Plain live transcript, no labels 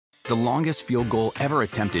The longest field goal ever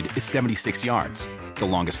attempted is 76 yards. The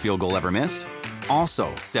longest field goal ever missed?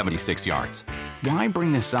 Also 76 yards. Why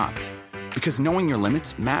bring this up? Because knowing your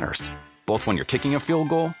limits matters, both when you're kicking a field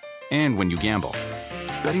goal and when you gamble.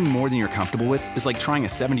 Betting more than you're comfortable with is like trying a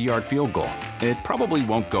 70-yard field goal. It probably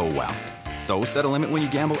won't go well. So set a limit when you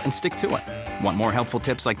gamble and stick to it. Want more helpful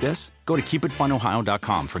tips like this? Go to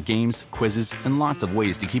keepitfunohio.com for games, quizzes, and lots of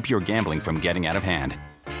ways to keep your gambling from getting out of hand.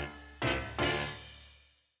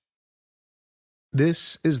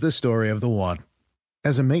 This is the story of the one.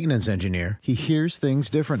 As a maintenance engineer, he hears things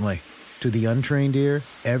differently. To the untrained ear,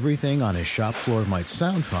 everything on his shop floor might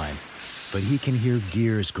sound fine, but he can hear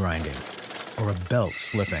gears grinding or a belt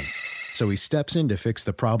slipping. So he steps in to fix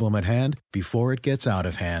the problem at hand before it gets out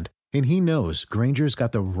of hand. And he knows Grainger's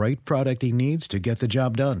got the right product he needs to get the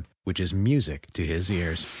job done, which is music to his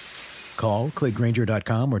ears. Call, click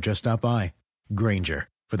Grainger.com, or just stop by. Grainger,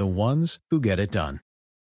 for the ones who get it done.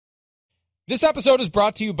 This episode is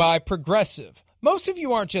brought to you by Progressive. Most of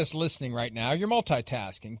you aren't just listening right now, you're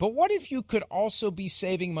multitasking. But what if you could also be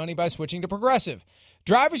saving money by switching to Progressive?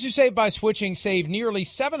 Drivers who save by switching save nearly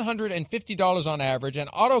 $750 on average, and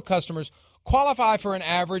auto customers qualify for an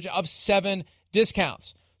average of 7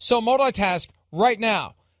 discounts. So multitask right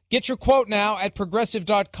now. Get your quote now at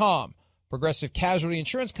Progressive.com. Progressive Casualty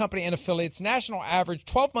Insurance Company and Affiliates. National average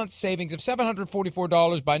 12-month savings of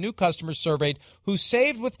 $744 by new customers surveyed who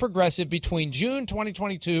saved with Progressive between June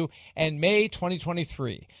 2022 and May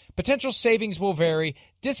 2023. Potential savings will vary.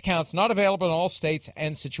 Discounts not available in all states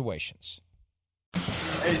and situations.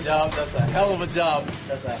 Hey, dog, that's a hell of a job.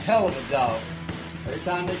 That's a hell of a job. Every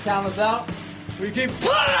time they count us out, we keep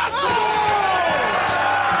pulling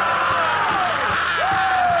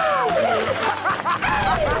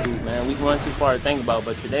Man, we run too far to think about,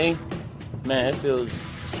 but today, man, it feels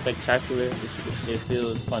spectacular. It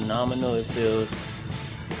feels phenomenal. It feels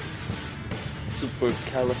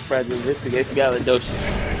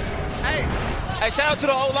supercalifragilisticexpialidocious. Hey, shout out to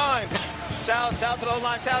the O-line. Shout out to the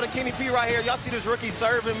O-line. Shout out to Kenny P right here. Y'all see this rookie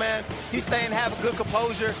serving, man. He's staying, have a good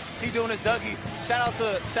composure. He doing his Dougie. Shout out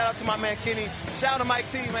to my man Kenny. Shout out to Mike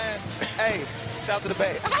T, man. Hey, shout out to the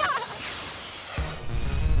Bay.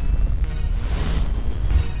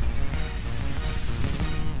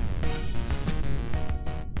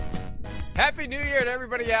 Happy New Year to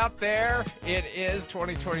everybody out there. It is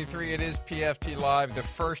 2023. It is PFT Live, the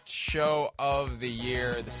first show of the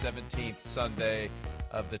year, the 17th Sunday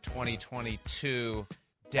of the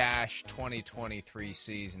 2022-2023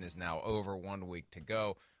 season is now over. 1 week to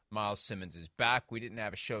go. Miles Simmons is back. We didn't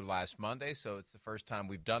have a show last Monday, so it's the first time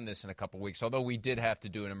we've done this in a couple weeks, although we did have to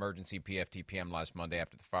do an emergency PFT PM last Monday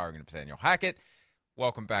after the firing of Nathaniel Hackett.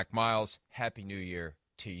 Welcome back, Miles. Happy New Year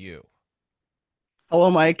to you. Hello,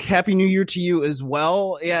 Mike. Happy New Year to you as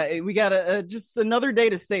well. Yeah, we got just another day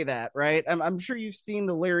to say that, right? I'm sure you've seen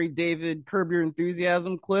the Larry David Curb Your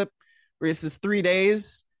Enthusiasm clip where it says 3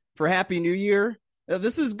 days for Happy New Year.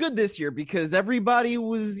 This is good this year because everybody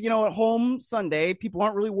was, at home Sunday. People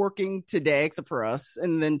aren't really working today except for us.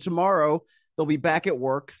 And then tomorrow they'll be back at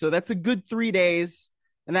work. So that's a good 3 days.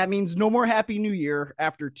 And that means no more Happy New Year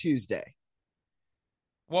after Tuesday.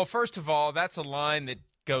 Well, first of all, that's a line that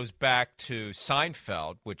goes back to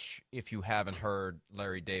Seinfeld, which, if you haven't heard,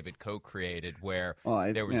 Larry David co-created, where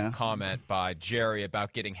there was a comment by Jerry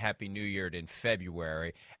about getting Happy New Year in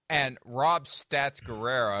February. And Rob Stats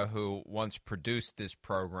Guerrera, who once produced this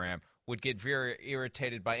program, would get very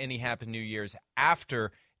irritated by any Happy New Year's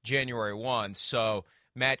after January 1. So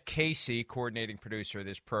Matt Casey, coordinating producer of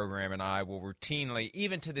this program, and I will routinely,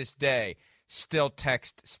 even to this day, still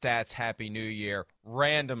text Stats Happy New Year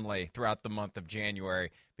randomly throughout the month of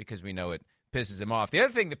January because we know it pisses him off. The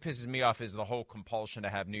other thing that pisses me off is the whole compulsion to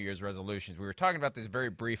have New Year's resolutions. We were talking about this very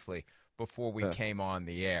briefly before we came on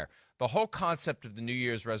the air. The whole concept of the New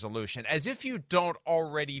Year's resolution, as if you don't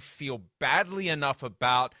already feel badly enough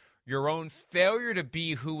about your own failure to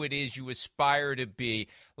be who it is you aspire to be.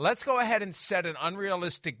 Let's go ahead and set an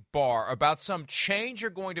unrealistic bar about some change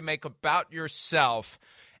you're going to make about yourself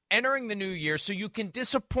entering the new year so you can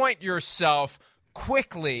disappoint yourself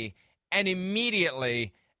quickly and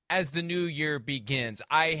immediately as the new year begins.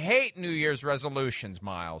 I hate New Year's resolutions,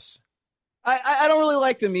 Miles. I don't really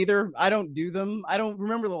like them either. I don't do them. I don't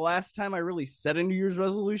remember the last time I really set a New Year's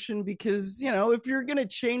resolution because, if you're going to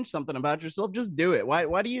change something about yourself, just do it.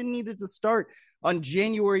 Why do you need it to start on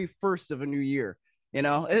January 1st of a new year?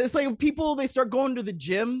 It's like people, they start going to the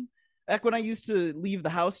gym. Back when I used to leave the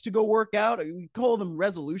house to go work out, we call them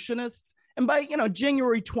resolutionists. And by,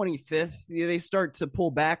 January 25th, they start to pull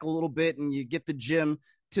back a little bit and you get the gym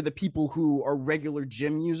to the people who are regular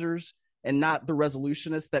gym users. and not the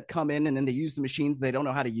resolutionists that come in and then they use the machines. They don't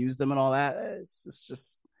know how to use them and all that. It's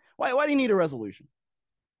just why do you need a resolution?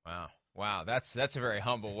 Wow. That's a very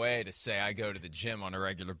humble way to say I go to the gym on a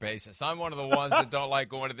regular basis. I'm one of the ones that don't like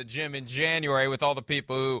going to the gym in January with all the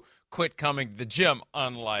people who quit coming to the gym.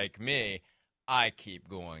 Unlike me, I keep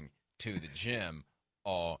going to the gym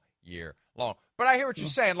all year long. But I hear what you're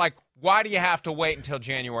saying. Like, why do you have to wait until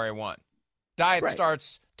January 1? Diet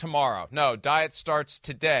starts tomorrow. No, diet starts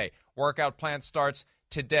today. Workout plan starts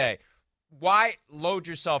today. Why load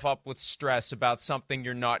yourself up with stress about something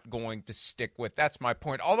you're not going to stick with? That's my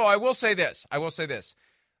point. Although I will say this.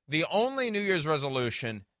 The only New Year's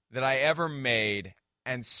resolution that I ever made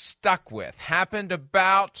and stuck with happened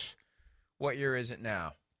about, what year is it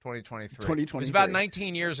now? 2023. 2023. It was about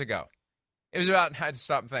 19 years ago. It was about, I had to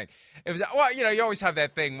stop and think. It was, well, you always have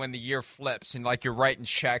that thing when the year flips and like you're writing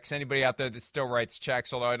checks. Anybody out there that still writes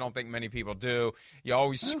checks, although I don't think many people do, you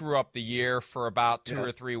always screw up the year for about 2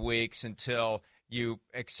 or 3 weeks until you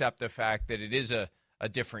accept the fact that it is a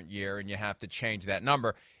different year and you have to change that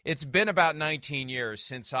number. It's been about 19 years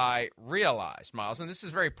since I realized, Miles, and this is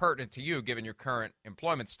very pertinent to you given your current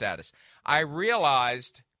employment status. I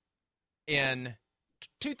realized in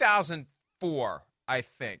 2004, I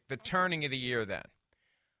think, the turning of the year then,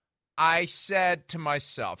 I said to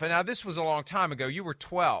myself, and now this was a long time ago, you were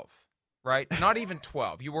 12, right? Not even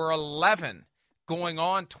 12. You were 11 going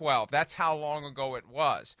on 12. That's how long ago it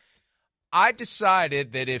was. I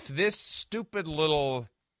decided that if this stupid little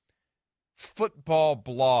football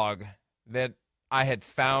blog that I had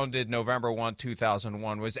founded November 1,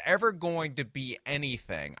 2001 was ever going to be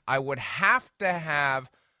anything, I would have to have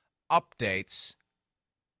updates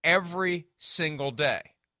every single day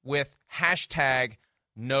with hashtag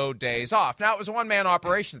no days off. Now, it was a one-man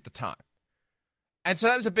operation at the time. And so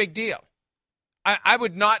that was a big deal. I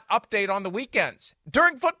would not update on the weekends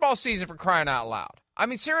during football season, for crying out loud. I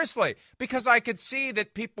mean, seriously, because I could see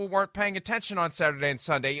that people weren't paying attention on Saturday and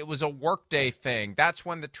Sunday. It was a workday thing. That's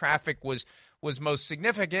when the traffic was most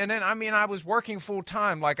significant. And, I mean, I was working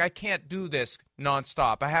full-time. Like, I can't do this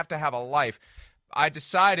nonstop. I have to have a life. I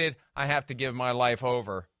decided I have to give my life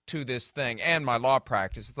over to this thing and my law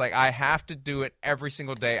practice. It's like I have to do it every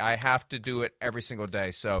single day. I have to do it every single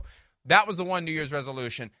day. So that was the one New Year's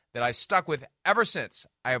resolution that I stuck with ever since.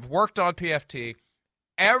 I have worked on PFT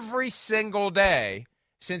every single day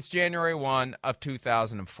since January 1 of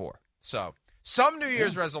 2004. So some New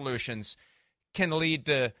Year's resolutions can lead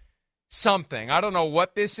to something. I don't know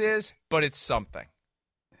what this is, but it's something.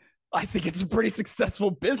 I think it's a pretty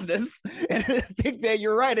successful business, and I think that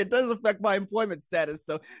you're right. It does affect my employment status.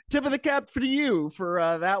 So, tip of the cap for you for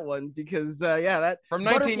that one, because that from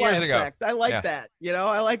 19 years effect, ago. I like that.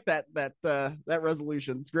 I like that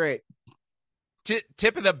resolution. It's great.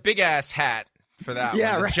 Tip of the big ass hat for that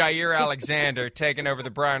one. Right. Jair Alexander taking over the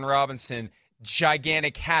Brian Robinson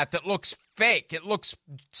gigantic hat that looks fake. It looks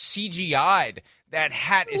CGI'd. That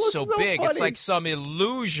hat is so big. Funny. It's like some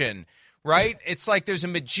illusion. Right? It's like there's a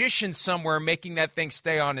magician somewhere making that thing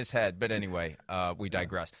stay on his head. But anyway, we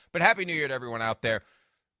digress. But Happy New Year to everyone out there.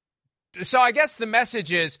 So I guess the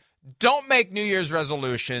message is don't make New Year's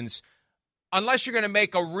resolutions unless you're going to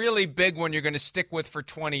make a really big one you're going to stick with for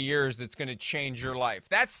 20 years that's going to change your life.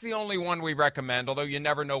 That's the only one we recommend, although you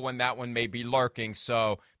never know when that one may be lurking.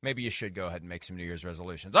 So maybe you should go ahead and make some New Year's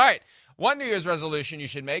resolutions. All right. One New Year's resolution you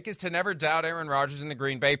should make is to never doubt Aaron Rodgers and the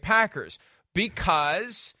Green Bay Packers,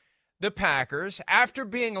 because the Packers, after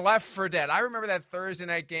being left for dead, I remember that Thursday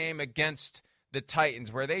night game against the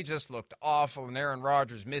Titans where they just looked awful, and Aaron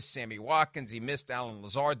Rodgers missed Sammy Watkins. He missed Allen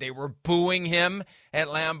Lazard. They were booing him at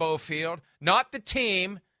Lambeau Field. Not the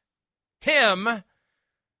team, him.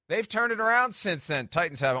 They've turned it around since then.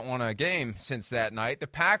 Titans haven't won a game since that night. The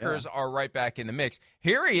Packers are right back in the mix.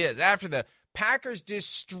 Here he is after the Packers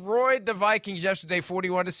destroyed the Vikings yesterday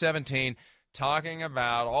 41-17. Talking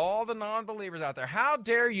about all the non-believers out there. How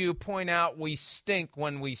dare you point out we stink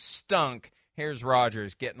when we stunk? Here's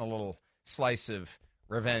Rodgers getting a little slice of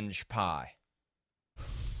revenge pie.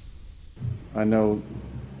 I know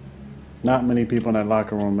not many people in that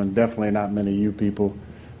locker room, and definitely not many of you people,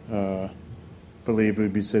 believe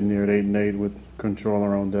we'd be sitting here at 8-8 with control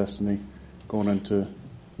our own destiny going into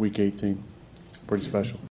Week 18. Pretty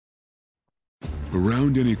special.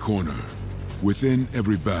 Around any corner, within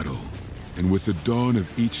every battle, and with the dawn of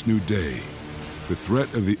each new day, the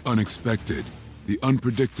threat of the unexpected, the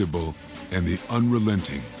unpredictable, and the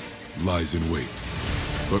unrelenting lies in wait.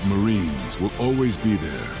 But Marines will always be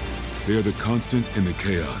there. They are the constant in the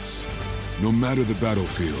chaos. No matter the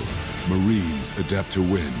battlefield, Marines adapt to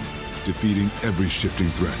win, defeating every shifting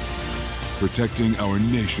threat, protecting our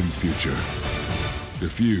nation's future. The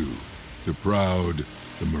few the proud,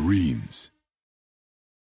 the Marines.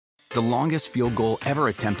 The longest field goal ever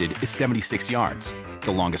attempted is 76 yards.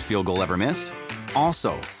 The longest field goal ever missed?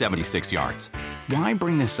 Also 76 yards. Why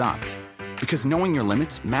bring this up? Because knowing your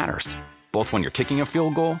limits matters, both when you're kicking a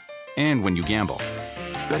field goal and when you gamble.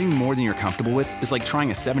 Betting more than you're comfortable with is like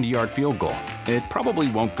trying a 70-yard field goal. It probably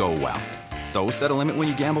won't go well. So set a limit when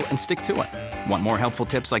you gamble and stick to it. Want more helpful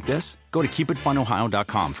tips like this? Go to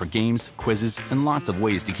keepitfunohio.com for games, quizzes, and lots of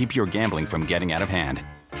ways to keep your gambling from getting out of hand.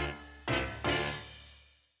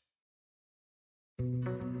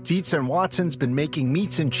 Dietz & Watson's been making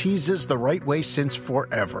meats and cheeses the right way since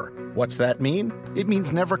forever. What's that mean? It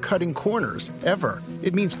means never cutting corners, ever.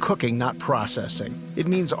 It means cooking, not processing. It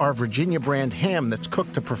means our Virginia brand ham that's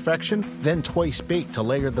cooked to perfection, then twice baked to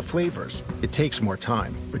layer the flavors. It takes more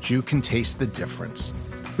time, but you can taste the difference.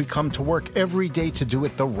 We come to work every day to do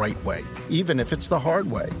it the right way, even if it's the hard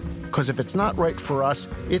way. Because if it's not right for us,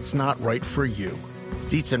 it's not right for you.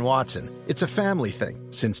 Dietz & Watson, it's a family thing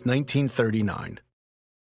since 1939.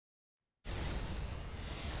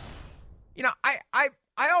 You know,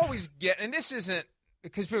 I always get, and this isn't,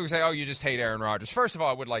 because people say, oh, you just hate Aaron Rodgers. First of all,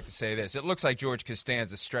 I would like to say this. It looks like George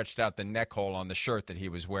Costanza stretched out the neck hole on the shirt that he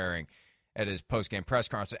was wearing at his postgame press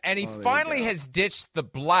conference. And he finally has ditched the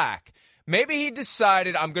black. Maybe he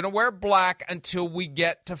decided, I'm going to wear black until we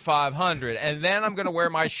get to 500, and then I'm going to wear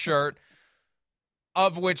my shirt,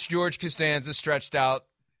 of which George Costanza stretched out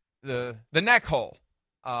the neck hole.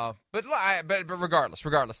 But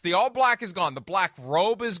regardless, the all black is gone. The black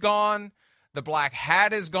robe is gone. The black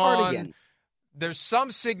hat is gone. There's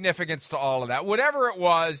some significance to all of that. Whatever it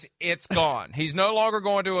was, it's gone. He's no longer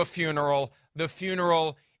going to a funeral. The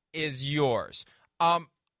funeral is yours.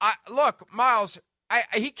 Look, Miles,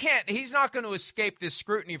 he's not going to escape this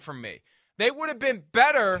scrutiny from me. They would have been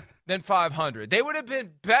better than 500. They would have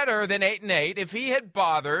been better than 8-8 if he had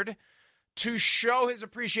bothered to show his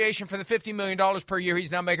appreciation for the $50 million per year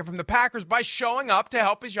he's now making from the Packers by showing up to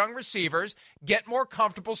help his young receivers get more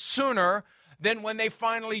comfortable sooner than when they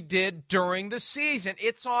finally did during the season.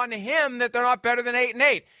 It's on him that they're not better than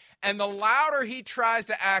 8-8. And the louder he tries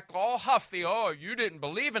to act all huffy, oh, you didn't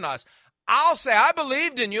believe in us, I'll say I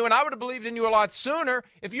believed in you, and I would have believed in you a lot sooner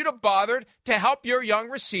if you'd have bothered to help your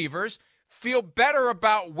young receivers feel better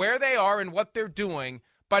about where they are and what they're doing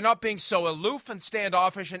by not being so aloof and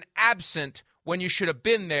standoffish and absent when you should have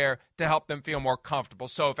been there to help them feel more comfortable.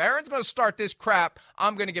 So if Aaron's going to start this crap,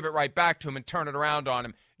 I'm going to give it right back to him and turn it around on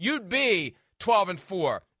him. You'd be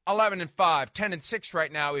 12-4, 11-5, 10-6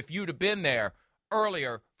 right now if you'd have been there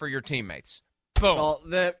earlier for your teammates. Boom.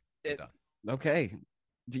 Well, okay.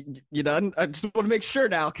 You done? I just want to make sure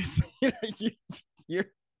now because you're.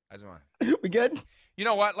 I just want. We good? You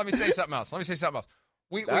know what? Let me say something else.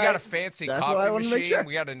 We got a fancy coffee machine. Sure.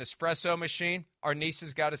 We got an espresso machine. Our niece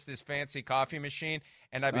has got us this fancy coffee machine,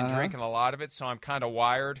 and I've been drinking a lot of it, so I'm kind of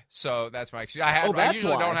wired. So that's my excuse. I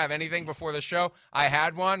usually don't have anything before the show. I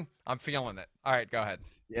had one. I'm feeling it. All right, go ahead.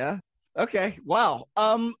 Yeah. Okay. Wow.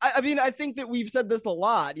 I mean, I think that we've said this a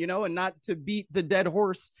lot, and not to beat the dead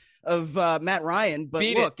horse of Matt Ryan, but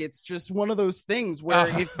it's just one of those things where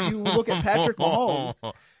if you look at Patrick Mahomes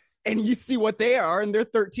and you see what they are, and they're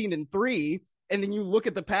 13-3. And then you look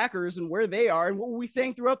at the Packers and where they are and what were we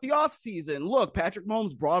saying throughout the offseason? Look, Patrick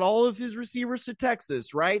Mahomes brought all of his receivers to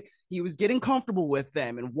Texas, right? He was getting comfortable with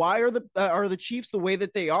them. And why are the Chiefs the way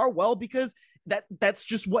that they are? Well, because that's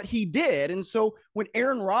just what he did. And so when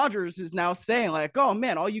Aaron Rodgers is now saying like, oh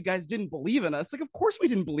man, all you guys didn't believe in us. Like, of course we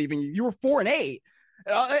didn't believe in you. You were 4-8.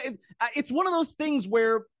 It's one of those things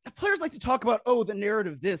where players like to talk about, oh, the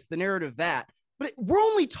narrative this, the narrative that. But we're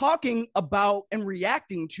only talking about and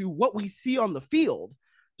reacting to what we see on the field.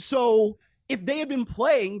 So if they had been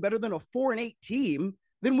playing better than a 4-8 team,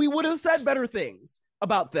 then we would have said better things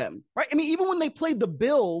about them, right? I mean, even when they played the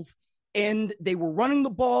Bills and they were running the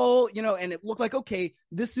ball, and it looked like, okay,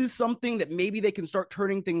 this is something that maybe they can start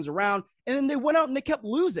turning things around. And then they went out and they kept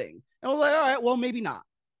losing. And I was like, all right, well, maybe not.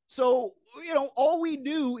 So, all we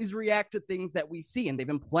do is react to things that we see. And they've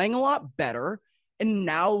been playing a lot better. And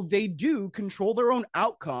now they do control their own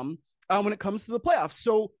outcome when it comes to the playoffs.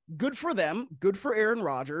 So good for them, good for Aaron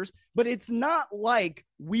Rodgers. But it's not like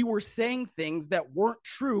we were saying things that weren't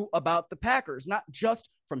true about the Packers, not just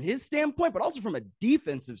from his standpoint, but also from a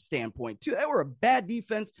defensive standpoint, too. They were a bad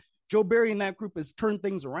defense. Joe Barry and that group has turned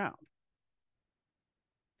things around.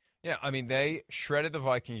 Yeah, I mean, they shredded the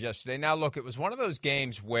Vikings yesterday. Now, look, it was one of those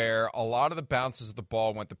games where a lot of the bounces of the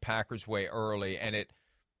ball went the Packers' way early, and it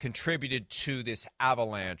contributed to this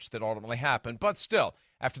avalanche that ultimately happened. But still,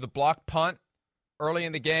 after the block punt early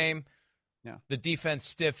in the game, the defense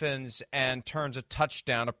stiffens and turns a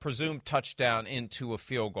presumed touchdown, into a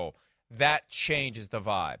field goal. that changes the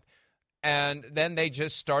vibe. And then they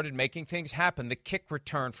just started making things happen. The kick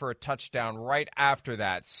return for a touchdown right after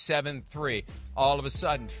that, 7-3, all of a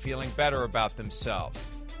sudden feeling better about themselves.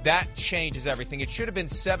 That changes everything. It should have been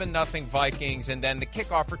 7-0 Vikings, and then the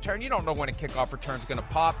kickoff return. You don't know when a kickoff return is going to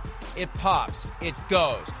pop. It pops. It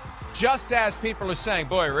goes. Just as people are saying,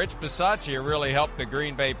 boy, Rich Bisaccia really helped the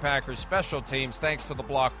Green Bay Packers special teams thanks to the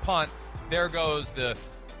block punt. There goes the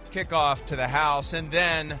kickoff to the house, and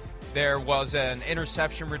then there was an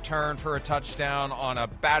interception return for a touchdown on a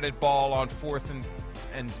batted ball on 4th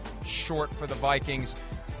and short for the Vikings.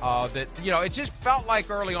 It just felt like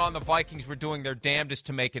early on the Vikings were doing their damnedest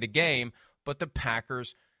to make it a game, but the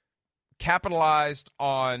Packers capitalized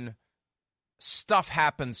on stuff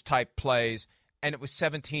happens type plays, and it was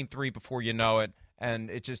 17-3 before you know it.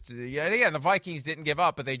 And it just, the Vikings didn't give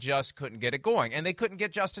up, but they just couldn't get it going. And they couldn't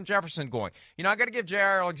get Justin Jefferson going. I got to give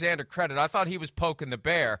Jair Alexander credit. I thought he was poking the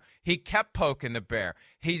bear. He kept poking the bear.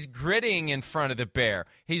 He's gritting in front of the bear.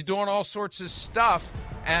 He's doing all sorts of stuff.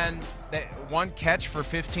 And one catch for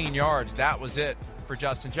 15 yards, that was it for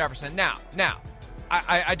Justin Jefferson. Now,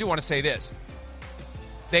 I do want to say this.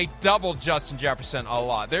 They doubled Justin Jefferson a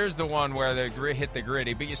lot. There's the one where they hit the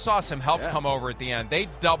gritty, but you saw some help come over at the end. They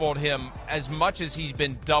doubled him as much as he's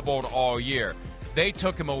been doubled all year. They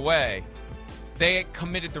took him away. They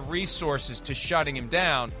committed the resources to shutting him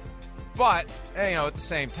down. But, at the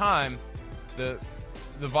same time, the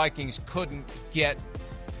Vikings couldn't get,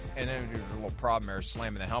 and then there's a little problem there,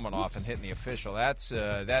 slamming the helmet off and hitting the official. That's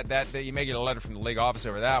that you may get a letter from the league office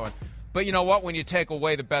over that one. But you know what? When you take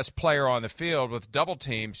away the best player on the field with double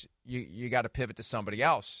teams, you got to pivot to somebody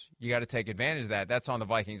else. You got to take advantage of that. That's on the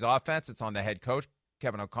Vikings offense. It's on the head coach,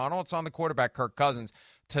 Kevin O'Connell. It's on the quarterback, Kirk Cousins,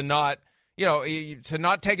 to not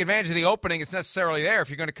take advantage of the opening. It's necessarily there if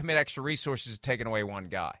you're going to commit extra resources to taking away one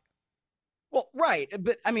guy. Well, right.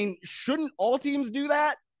 But, shouldn't all teams do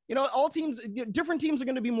that? All teams, different teams are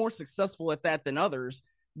going to be more successful at that than others.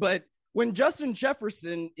 But when Justin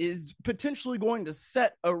Jefferson is potentially going to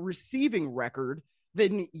set a receiving record,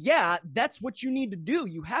 then that's what you need to do.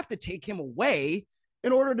 You have to take him away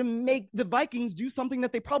in order to make the Vikings do something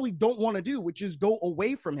that they probably don't want to do, which is go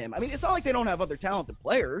away from him. It's not like they don't have other talented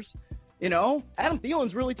players. Adam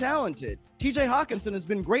Thielen's really talented. TJ Hawkinson has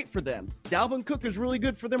been great for them. Dalvin Cook is really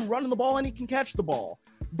good for them running the ball, and he can catch the ball.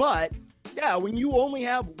 But, when you only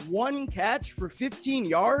have one catch for 15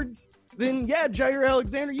 yards, then Jair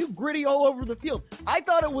Alexander, you gritty all over the field. I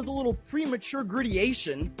thought it was a little premature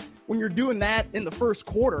grittyation when you're doing that in the first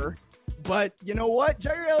quarter. But you know what?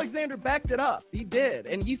 Jair Alexander backed it up. He did.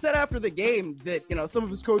 And he said after the game that, some of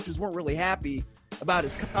his coaches weren't really happy about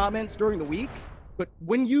his comments during the week. But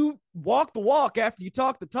when you walk the walk after you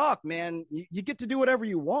talk the talk, man, you get to do whatever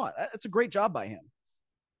you want. That's a great job by him.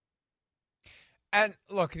 And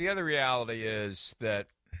look, the other reality is that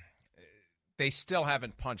they still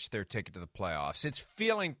haven't punched their ticket to the playoffs. It's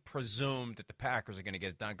feeling presumed that the Packers are going to get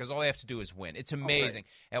it done because all they have to do is win. It's amazing.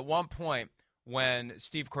 Right. At one point, when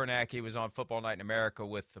Steve Kornacki was on Football Night in America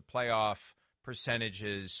with the playoff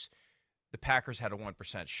percentages, the Packers had a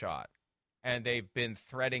 1% shot. And they've been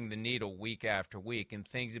threading the needle week after week, and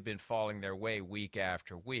things have been falling their way week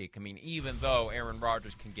after week. Even though Aaron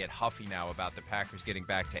Rodgers can get huffy now about the Packers getting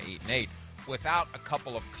back to 8-8, without a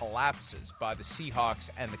couple of collapses by the Seahawks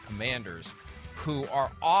and the Commanders, who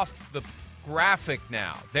are off the graphic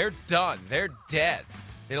now. They're done. They're dead.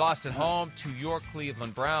 They lost at home to your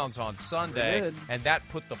Cleveland Browns on Sunday, and that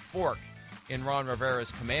put the fork in Ron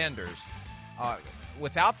Rivera's Commanders.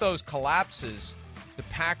 Without those collapses, the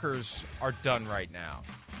Packers are done right now.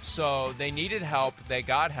 So they needed help. They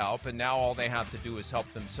got help, and now all they have to do is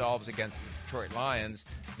help themselves against the Detroit Lions,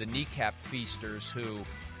 the kneecap feasters who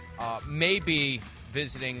may be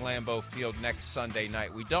visiting Lambeau Field next Sunday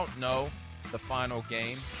night. We don't know the final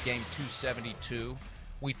game 272.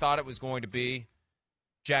 We thought it was going to be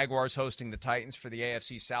Jaguars hosting the Titans for the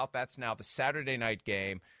AFC South. That's now the Saturday night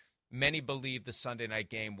game. Many believe the Sunday night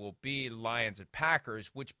game will be Lions and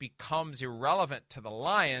Packers, which becomes irrelevant to the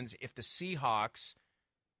Lions if the Seahawks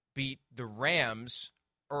beat the Rams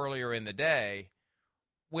earlier in the day,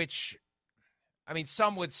 which,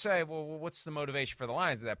 some would say, well, what's the motivation for the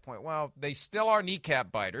Lions at that point? Well, they still are kneecap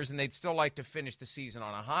biters, and they'd still like to finish the season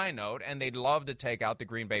on a high note, and they'd love to take out the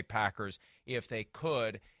Green Bay Packers if they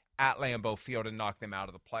could at Lambeau Field and knock them out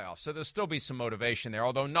of the playoffs. So there'll still be some motivation there,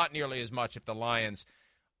 although not nearly as much if the Lions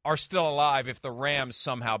are still alive if the Rams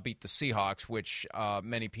somehow beat the Seahawks, which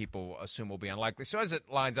many people assume will be unlikely. So as it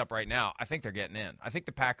lines up right now, I think they're getting in. I think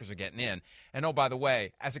the Packers are getting in. And, oh, by the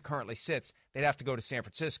way, as it currently sits, they'd have to go to San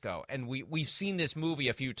Francisco. And we've seen this movie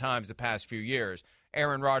a few times the past few years.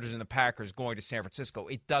 Aaron Rodgers and the Packers going to San Francisco,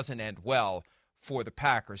 it doesn't end well for the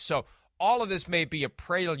Packers. So all of this may be a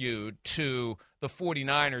prelude to the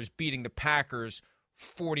 49ers beating the Packers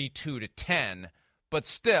 42-10, but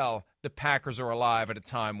still the Packers are alive at a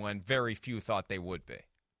time when very few thought they would be.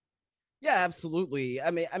 Yeah, absolutely.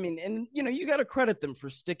 I mean, and you got to credit them for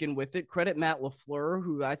sticking with it. Credit Matt LaFleur,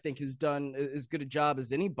 who I think has done as good a job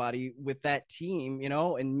as anybody with that team,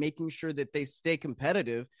 and making sure that they stay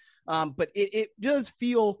competitive. But it does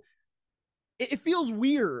feel, it feels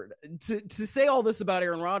weird to say all this about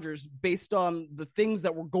Aaron Rodgers based on the things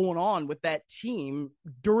that were going on with that team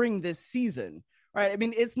during this season, right? I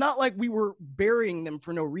mean, it's not like we were burying them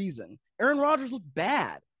for no reason. Aaron Rodgers looked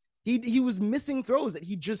bad. He was missing throws that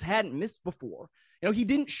he just hadn't missed before. He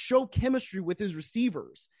didn't show chemistry with his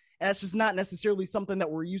receivers. And that's just not necessarily something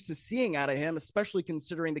that we're used to seeing out of him, especially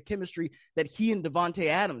considering the chemistry that he and Devontae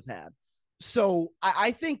Adams had. So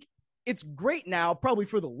I think it's great now, probably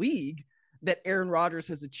for the league, that Aaron Rodgers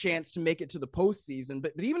has a chance to make it to the postseason.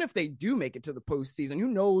 But even if they do make it to the postseason, who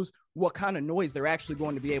knows what kind of noise they're actually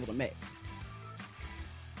going to be able to make.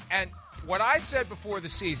 And what I said before the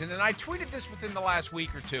season, and I tweeted this within the last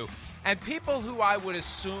week or two, and people who I would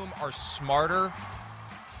assume are smarter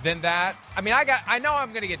than that, I know I'm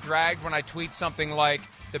going to get dragged when I tweet something like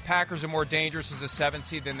the Packers are more dangerous as a 7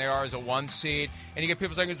 seed than they are as a 1 seed. And you get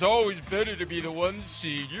people saying, it's always better to be the 1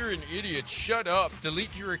 seed. You're an idiot. Shut up.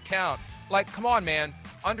 Delete your account. Like, come on, man.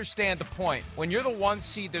 Understand the point. When you're the 1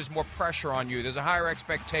 seed, there's more pressure on you. There's a higher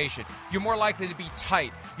expectation. You're more likely to be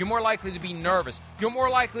tight. You're more likely to be nervous. You're more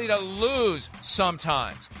likely to lose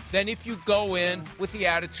sometimes than if you go in with the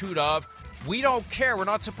attitude of, we don't care. We're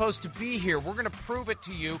not supposed to be here. We're going to prove it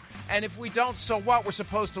to you. And if we don't, so what? We're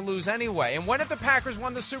supposed to lose anyway. And when have the Packers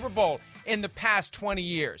won the Super Bowl in the past 20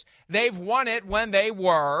 years? They've won it when they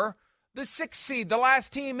were the 6th seed, the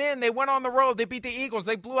last team in. They went on the road. They beat the Eagles.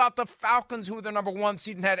 They blew out the Falcons, who were the number 1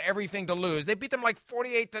 seed and had everything to lose. They beat them like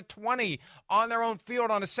 48-20 on their own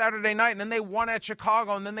field on a Saturday night, and then they won at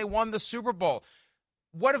Chicago, and then they won the Super Bowl.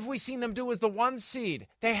 What have we seen them do as the 1 seed?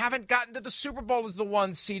 They haven't gotten to the Super Bowl as the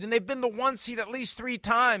 1 seed, and they've been the 1 seed at least 3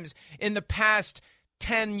 times in the past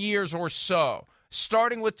 10 years or so.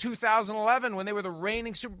 Starting with 2011 when they were the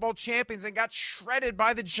reigning Super Bowl champions and got shredded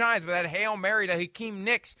by the Giants with that Hail Mary to Hakeem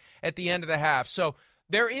Nicks at the end of the half. So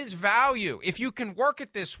there is value if you can work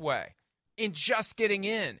it this way in just getting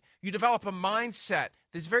in. You develop a mindset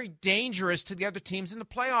that's very dangerous to the other teams in the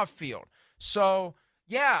playoff field. So,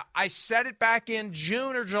 yeah, I said it back in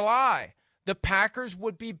June or July. The Packers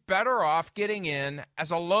would be better off getting in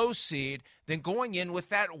as a low seed than going in with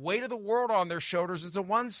that weight of the world on their shoulders as a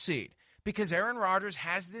 1 seed. Because Aaron Rodgers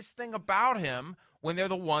has this thing about him when they're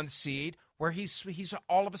the 1 seed where he's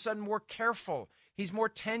all of a sudden more careful. He's more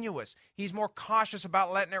tenuous. He's more cautious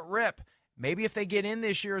about letting it rip. Maybe if they get in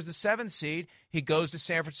this year as the 7 seed, he goes to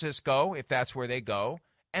San Francisco, if that's where they go,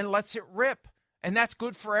 and lets it rip. And that's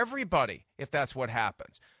good for everybody if that's what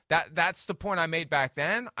happens. That's the point I made back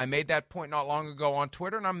then. I made that point not long ago on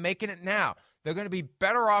Twitter, and I'm making it now. They're going to be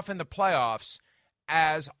better off in the playoffs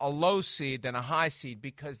as a low seed than a high seed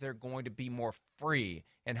because they're going to be more free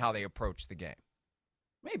in how they approach the game.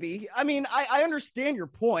 Maybe. I mean, I understand your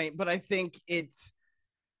point, but I think it's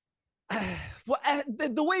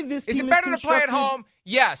the way this team is it better to play at home?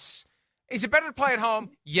 Yes. Is it better to play at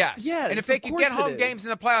home? Yes. Yes. And if they can get home games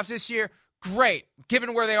in the playoffs this year, great,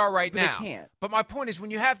 given where they are right now. They can't. But my point is,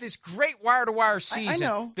 when you have this great wire-to-wire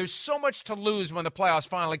season, there's so much to lose when the playoffs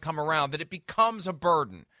finally come around that it becomes a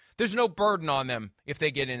burden. There's no burden on them if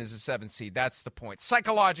they get in as a 7 seed. That's the point.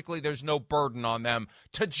 Psychologically, there's no burden on them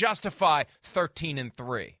to justify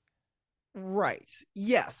 13-3. Right.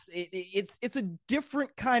 Yes. It's a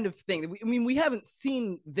different kind of thing. I mean, we haven't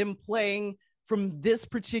seen them playing from this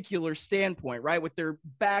particular standpoint, right? With their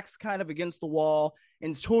backs kind of against the wall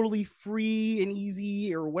and totally free and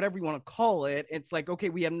easy or whatever you want to call it. It's like, okay,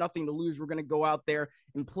 we have nothing to lose. We're going to go out there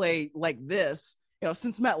and play like this,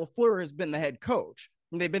 since Matt LaFleur has been the head coach.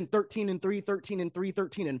 And they've been 13-3, 13-3,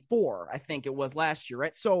 13-4, I think it was last year,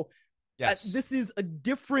 right? So yes. This is a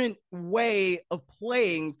different way of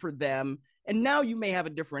playing for them. And now you may have a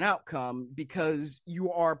different outcome because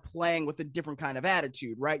you are playing with a different kind of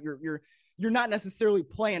attitude, right? You're not necessarily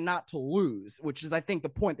playing not to lose, which is, I think, the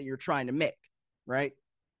point that you're trying to make, right?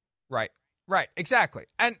 Right, exactly.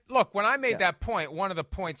 And look, when I made that point, one of the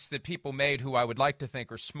points that people made who I would like to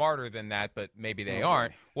think are smarter than that, but maybe they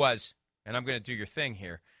aren't, was, and I'm going to do your thing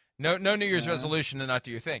here, no New Year's resolution to not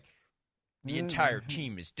do your thing. The entire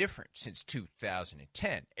team is different since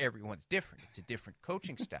 2010. Everyone's different. It's a different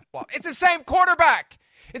coaching staff. Well, it's the same quarterback.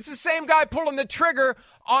 It's the same guy pulling the trigger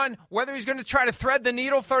on whether he's going to try to thread the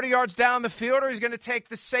needle 30 yards down the field or he's going to take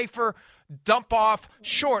the safer dump off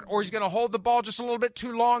short or he's going to hold the ball just a little bit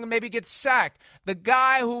too long and maybe get sacked. The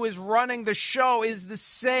guy who is running the show is the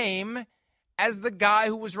same as the guy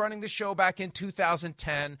who was running the show back in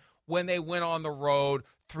 2010 when they went on the road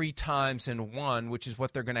 3 times and won, which is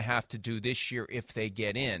what they're going to have to do this year if they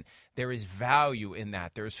get in. There is value in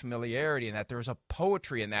that. There's familiarity in that. There's a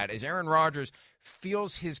poetry in that. As Aaron Rodgers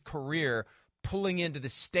feels his career pulling into the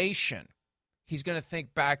station, he's going to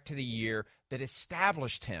think back to the year that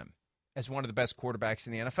established him as one of the best quarterbacks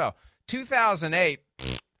in the NFL. 2008,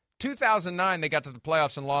 2009, they got to the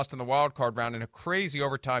playoffs and lost in the wild card round in a crazy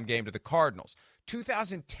overtime game to the Cardinals.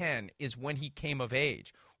 2010 is when he came of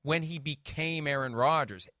age, when he became Aaron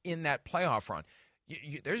Rodgers in that playoff run.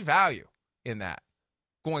 There's value in that.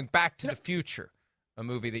 Going Back to the Future, a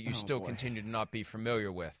movie that you continue to not be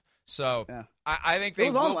familiar with. So I think they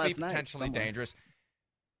will be potentially dangerous.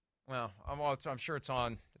 Well, I'm sure it's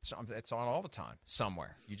on all the time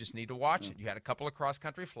somewhere. You just need to watch it. You had a couple of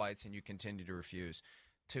cross-country flights, and you continue to refuse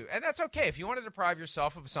to. And that's okay. If you want to deprive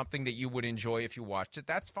yourself of something that you would enjoy if you watched it,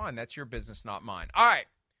 that's fine. That's your business, not mine. All right.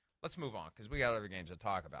 Let's move on because we got other games to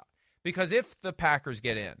talk about. Because if the Packers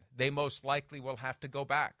get in, they most likely will have to go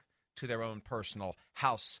back to their own personal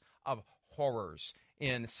house of horrors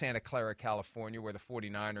in Santa Clara, California, where the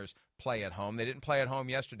 49ers play at home. They didn't play at home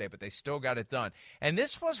yesterday, but they still got it done. And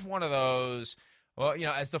this was one of those, well,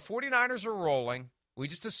 as the 49ers are rolling, we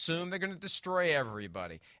just assume they're going to destroy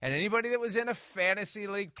everybody. And anybody that was in a fantasy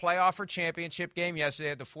league playoff or championship game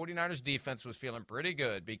yesterday, the 49ers defense was feeling pretty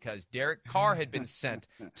good because Derek Carr had been sent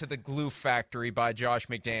to the glue factory by Josh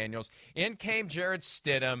McDaniels. In came Jarrett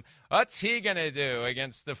Stidham. What's he going to do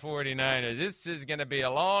against the 49ers? This is going to be a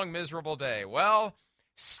long, miserable day. Well,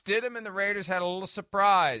 Stidham and the Raiders had a little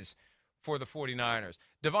surprise for the 49ers.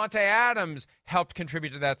 Devontae Adams helped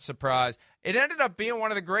contribute to that surprise. It ended up being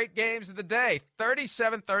one of the great games of the day.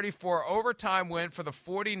 37-34 overtime win for the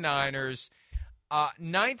 49ers.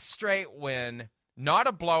 9th straight win. Not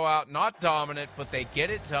a blowout, not dominant, but they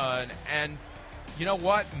get it done. And you know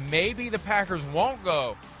what? Maybe the Packers won't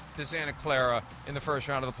go to Santa Clara in the first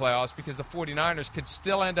round of the playoffs because the 49ers could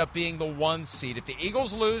still end up being the 1 seed. If the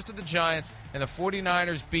Eagles lose to the Giants and the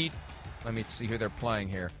 49ers beat, let me see who they're playing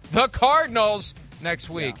here, the Cardinals next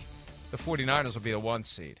week, the 49ers will be the 1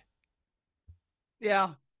 seed.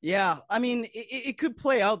 Yeah. I mean, it could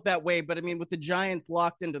play out that way, but I mean, with the Giants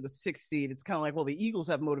locked into the 6th seed, it's kind of like, well, the Eagles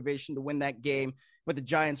have motivation to win that game, but the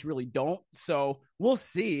Giants really don't. So we'll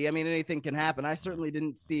see. I mean, anything can happen. I certainly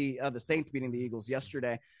didn't see the Saints beating the Eagles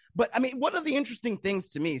yesterday. But I mean, one of the interesting things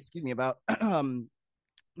to me, about the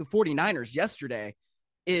 49ers yesterday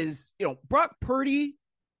is, Brock Purdy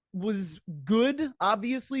was good,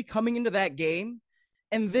 obviously, coming into that game.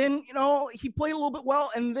 And then, he played a little bit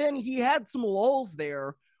well. And then he had some lulls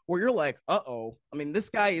there where you're like, uh-oh. I mean, this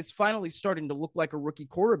guy is finally starting to look like a rookie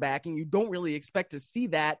quarterback, and you don't really expect to see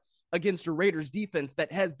that against a Raiders defense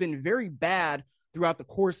that has been very bad throughout the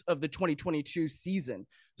course of the 2022 season.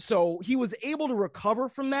 So he was able to recover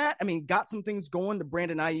from that. I mean, got some things going to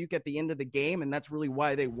Brandon Ayuk at the end of the game, and that's really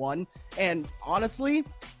why they won. And honestly,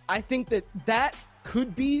 I think that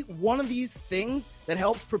could be one of these things that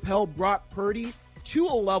helps propel Brock Purdy to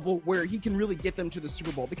a level where he can really get them to the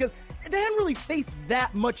Super Bowl, because they haven't really faced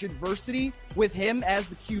that much adversity with him as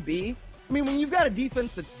the QB. I mean, when you've got a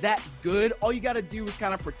defense that's that good, all you got to do is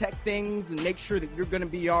kind of protect things and make sure that you're going to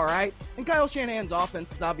be all right. And Kyle Shanahan's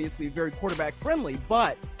offense is obviously very quarterback friendly,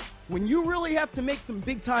 but when you really have to make some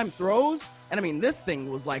big time throws, and I mean, this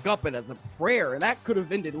thing was like up and as a prayer, and that could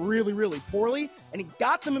have ended really, really poorly, and he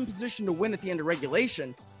got them in position to win at the end of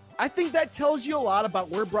regulation. I think that tells you a lot about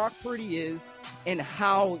where Brock Purdy is and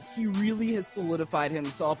how he really has solidified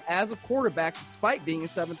himself as a quarterback despite being a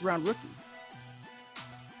 7th round rookie.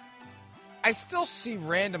 I still see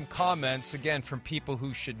random comments, again, from people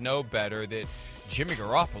who should know better that Jimmy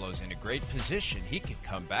Garoppolo's in a great position. He could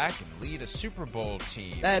come back and lead a Super Bowl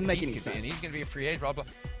team. That doesn't make any sense. And he's going to be a free agent, blah, blah.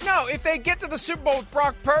 No, if they get to the Super Bowl with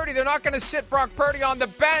Brock Purdy, they're not going to sit Brock Purdy on the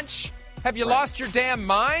bench. Have you lost your damn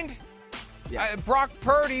mind? Yeah. Brock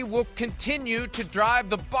Purdy will continue to drive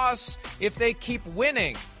the bus if they keep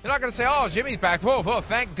winning. They're not going to say, oh, Jimmy's back. Whoa,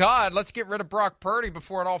 thank God. Let's get rid of Brock Purdy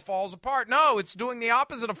before it all falls apart. No, it's doing the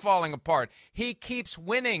opposite of falling apart. He keeps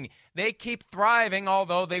winning. They keep thriving,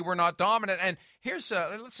 although they were not dominant. And here's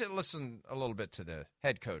let's listen a little bit to the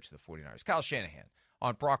head coach of the 49ers, Kyle Shanahan,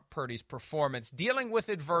 on Brock Purdy's performance, dealing with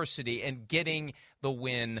adversity and getting the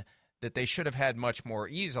win that they should have had much more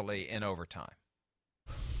easily in overtime.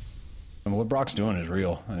 And what Brock's doing is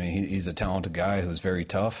real. I mean, he's a talented guy who's very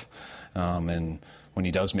tough, and when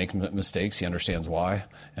he does make mistakes, he understands why,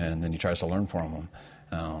 and then he tries to learn from them.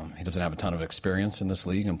 He doesn't have a ton of experience in this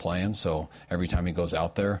league and playing, so every time he goes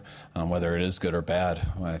out there, whether it is good or bad,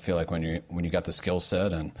 I feel like when you got the skill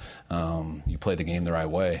set and you play the game the right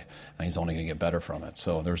way, he's only going to get better from it.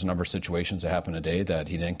 So there's a number of situations that happened today that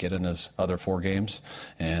he didn't get in his other 4 games,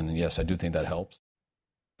 and yes, I do think that helps.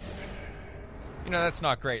 You know, that's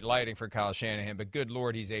not great lighting for Kyle Shanahan, but good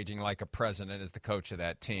Lord, he's aging like a president as the coach of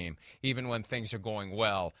that team. Even when things are going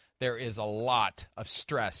well, there is a lot of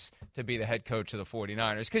stress to be the head coach of the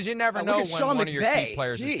 49ers because you never know when one of your key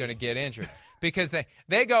players is going to get injured. Because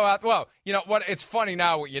they go out, well, you know what, it's funny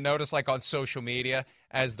now what you notice like on social media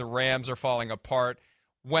as the Rams are falling apart,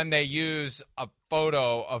 when they use a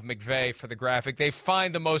photo of McVay for the graphic, they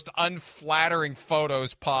find the most unflattering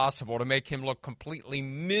photos possible to make him look completely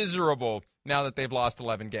miserable now that they've lost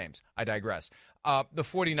 11 games. I digress. The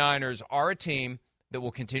 49ers are a team that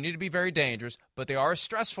will continue to be very dangerous, but they are a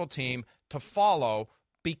stressful team to follow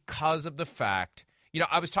because of the fact, you know,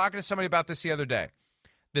 I was talking to somebody about this the other day,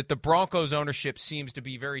 that the Broncos ownership seems to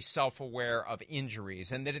be very self-aware of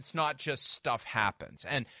injuries and that it's not just stuff happens.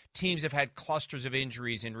 And teams have had clusters of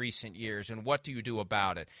injuries in recent years, and what do you do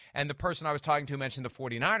about it? And the person I was talking to mentioned the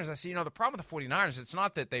 49ers. I said, you know, the problem with the 49ers, it's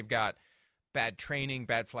not that they've got bad training,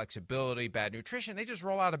 bad flexibility, bad nutrition. They just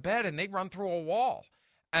roll out of bed and they run through a wall.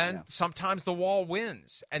 And sometimes the wall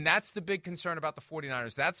wins. And that's the big concern about the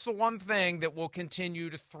 49ers. That's the one thing that will continue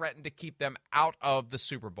to threaten to keep them out of the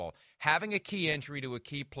Super Bowl. Having a key injury to a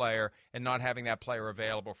key player and not having that player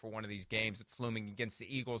available for one of these games that's looming against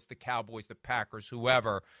the Eagles, the Cowboys, the Packers,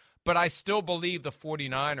 whoever. But I still believe the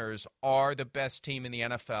 49ers are the best team in the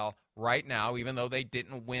NFL right now, even though they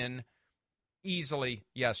didn't win easily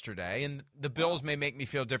yesterday. And the Bills may make me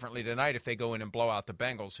feel differently tonight if they go in and blow out the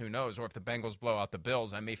Bengals. Who knows? Or if the Bengals blow out the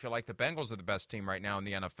Bills, I may feel like the Bengals are the best team right now in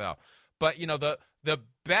the NFL. But, you know, the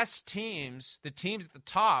best teams, the teams at the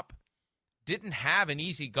top, didn't have an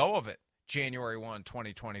easy go of it January 1,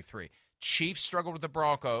 2023. Chiefs struggled with the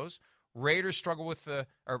Broncos. 49ers struggled with the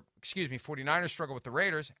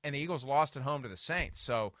Raiders, and the Eagles lost at home to the Saints.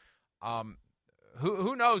 So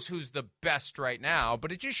who knows who's the best right now,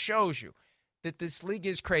 but it just shows you that this league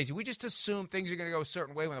is crazy. We just assume things are going to go a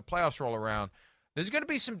certain way when the playoffs roll around. There's going to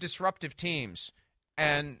be some disruptive teams,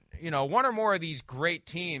 and, you know, one or more of these great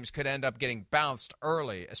teams could end up getting bounced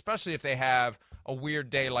early, especially if they have a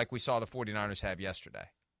weird day like we saw the 49ers have yesterday.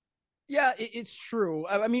 Yeah, it's true.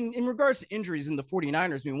 I mean, in regards to injuries in the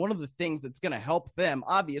 49ers, I mean, one of the things that's going to help them,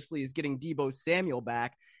 obviously, is getting Deebo Samuel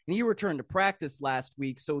back. And he returned to practice last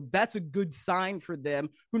week, so that's a good sign for them.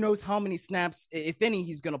 Who knows how many snaps, if any,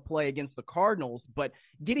 he's going to play against the Cardinals. But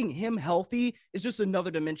getting him healthy is just another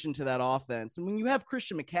dimension to that offense. And when you have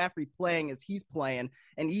Christian McCaffrey playing as he's playing,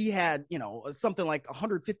 and he had, you know, something like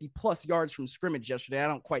 150-plus yards from scrimmage yesterday. I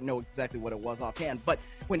don't quite know exactly what it was offhand. But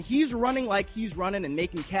when he's running like he's running and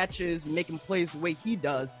making catches and making plays the way he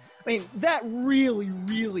does, I mean, that really,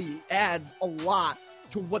 really adds a lot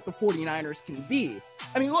to what the 49ers can be.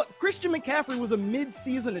 I mean, look, Christian McCaffrey was a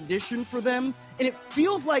mid-season addition for them, and it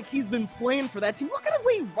feels like he's been playing for that team. Look at the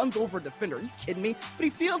way he runs over a defender. Are you kidding me? But he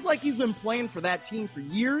feels like he's been playing for that team for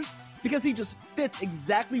years because he just fits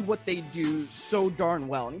exactly what they do so darn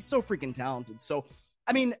well, and he's so freaking talented. So,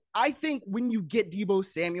 I mean, I think when you get Deebo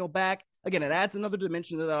Samuel back, again, it adds another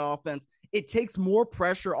dimension to that offense. It takes more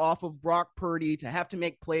pressure off of Brock Purdy to have to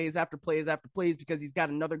make plays after plays after plays because he's got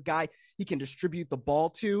another guy he can distribute the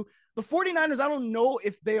ball to. The 49ers, I don't know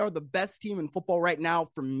if they are the best team in football right now.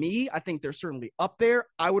 For me, I think they're certainly up there.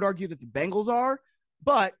 I would argue that the Bengals are.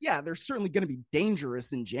 But, yeah, they're certainly going to be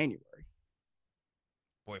dangerous in January.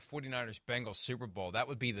 Boy, 49ers-Bengals Super Bowl, that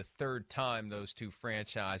would be the third time those two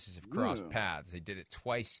franchises have crossed paths. They did it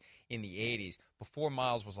twice in the 80s, before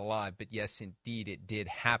Miles was alive, but yes, indeed, it did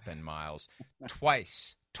happen, Miles.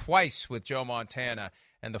 Twice with Joe Montana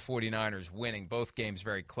and the 49ers winning, both games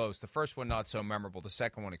very close. The first one not so memorable, the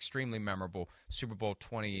second one extremely memorable, Super Bowl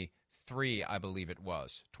 23, I believe it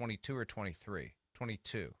was. 22 or 23?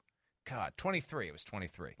 22. God, 23, it was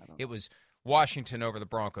 23. It was Washington over the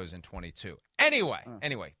Broncos in 22.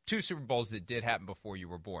 Anyway, two Super Bowls that did happen before you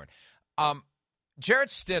were born. Jarrett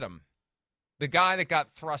Stidham, the guy that got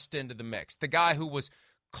thrust into the mix, the guy who was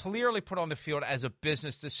clearly put on the field as a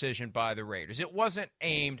business decision by the Raiders. It wasn't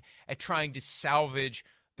aimed at trying to salvage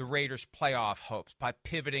the Raiders' playoff hopes by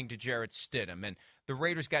pivoting to Jarrett Stidham. And the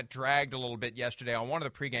Raiders got dragged a little bit yesterday on one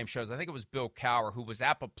of the pregame shows. I think it was Bill Cowher, who was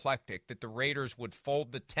apoplectic that the Raiders would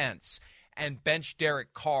fold the tents and bench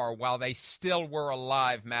Derek Carr while they still were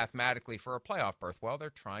alive mathematically for a playoff berth? Well, they're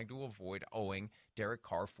trying to avoid owing Derek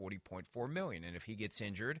Carr $40.4 million. And if he gets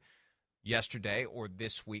injured yesterday or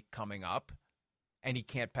this week coming up and he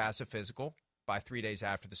can't pass a physical by 3 days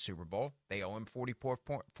after the Super Bowl, they owe him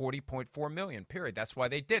 $40.4 million, period. That's why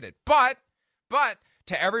they did it. But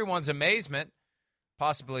to everyone's amazement,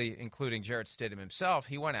 possibly including Jarrett Stidham himself,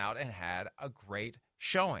 he went out and had a great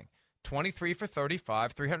showing. 23 for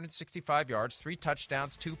 35, 365 yards, 3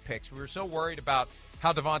 touchdowns, 2 picks. We were so worried about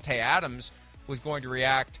how Davante Adams was going to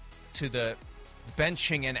react to the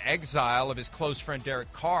benching and exile of his close friend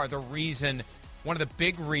Derek Carr. One of the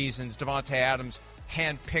big reasons Davante Adams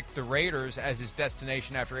handpicked the Raiders as his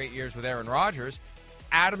destination after 8 years with Aaron Rodgers.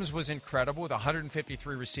 Adams was incredible with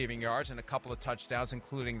 153 receiving yards and a couple of touchdowns,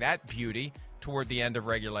 including that beauty toward the end of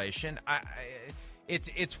regulation.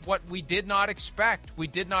 It's what we did not expect. We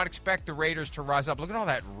did not expect the Raiders to rise up. Look at all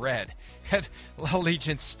that red at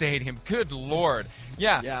Allegiant Stadium. Good Lord.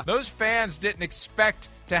 Yeah. Those fans didn't expect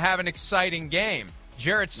to have an exciting game.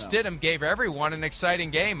 Jarrett Stidham gave everyone an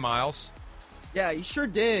exciting game, Miles. Yeah, he sure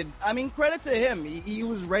did. I mean, credit to him. He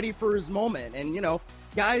was ready for his moment. And,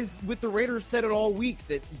 guys with the Raiders said it all week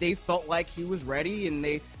that they felt like he was ready and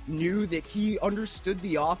they knew that he understood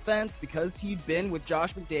the offense because he'd been with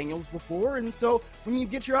Josh McDaniels before. And so when you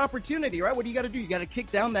get your opportunity, right, what do you got to do? You got to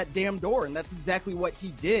kick down that damn door, and that's exactly what he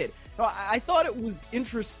did. I thought it was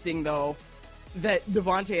interesting, though, that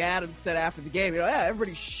Davante Adams said after the game,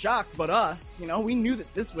 everybody's shocked but us. We knew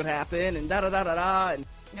that this would happen and da-da-da-da-da. And,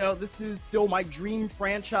 this is still my dream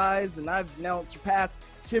franchise, and I've now surpassed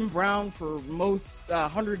Tim Brown for most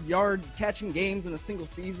 100-yard catching games in a single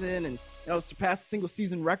season, and surpassed the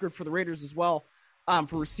single-season record for the Raiders as well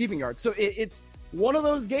for receiving yards. So it's one of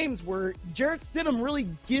those games where Jarrett Stidham really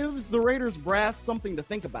gives the Raiders brass something to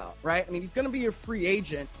think about, right? I mean, he's going to be a free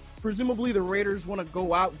agent. Presumably the Raiders want to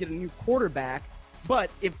go out and get a new quarterback.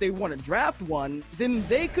 But if they want to draft one, then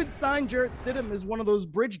they could sign Jarrett Stidham as one of those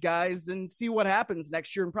bridge guys and see what happens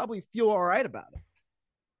next year and probably feel all right about it.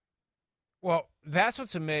 Well, that's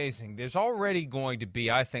what's amazing. There's already going to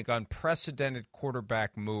be, I think, unprecedented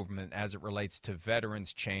quarterback movement as it relates to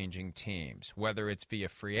veterans changing teams, whether it's via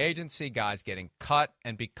free agency, guys getting cut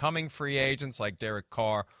and becoming free agents like Derek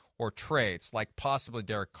Carr, or trades like possibly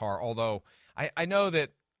Derek Carr, although I know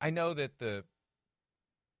that the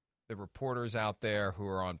reporters out there who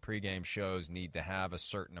are on pregame shows need to have a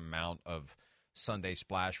certain amount of Sunday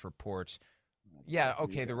Splash reports. Yeah,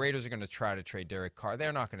 okay, the Raiders are going to try to trade Derek Carr.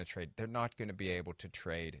 They're not going to be able to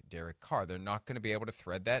trade Derek Carr. They're not going to be able to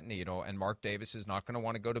thread that needle, and Mark Davis is not going to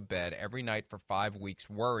want to go to bed every night for 5 weeks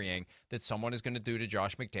worrying that someone is going to do to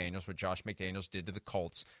Josh McDaniels what Josh McDaniels did to the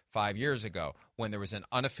Colts 5 years ago when there was an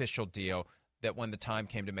unofficial deal that when the time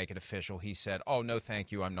came to make it official, he said, oh, no,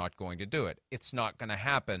 thank you, I'm not going to do it. It's not going to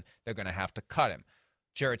happen. They're going to have to cut him.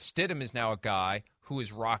 Jarrett Stidham is now a guy who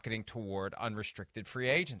is rocketing toward unrestricted free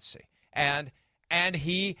agency. And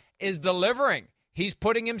he is delivering. He's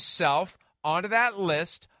putting himself onto that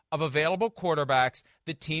list of available quarterbacks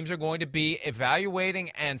that teams are going to be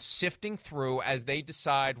evaluating and sifting through as they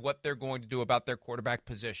decide what they're going to do about their quarterback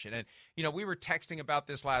position. And, we were texting about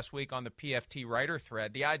this last week on the PFT writer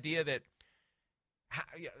thread, the idea that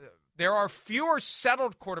there are fewer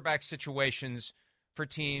settled quarterback situations for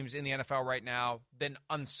teams in the NFL right now than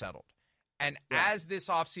unsettled. And as this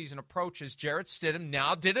offseason approaches, Jarrett Stidham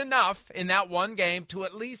now did enough in that one game to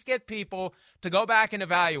at least get people to go back and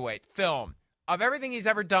evaluate film of everything he's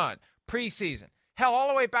ever done, preseason, hell, all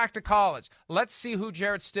the way back to college. Let's see who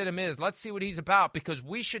Jarrett Stidham is. Let's see what he's about, because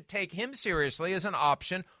we should take him seriously as an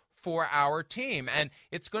option for our team. And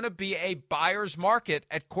it's going to be a buyer's market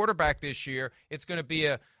at quarterback this year. It's going to be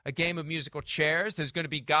a game of musical chairs. There's going to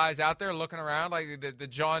be guys out there looking around like the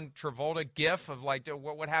John Travolta gif of like,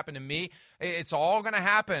 what happened to me? It's all going to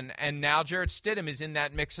happen. And now Jarrett Stidham is in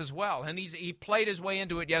that mix as well. And he played his way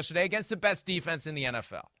into it yesterday against the best defense in the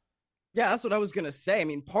NFL. Yeah, that's what I was going to say. I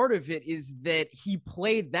mean, part of it is that he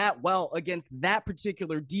played that well against that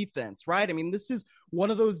particular defense, right? I mean, this is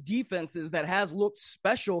one of those defenses that has looked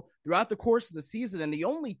special throughout the course of the season. And the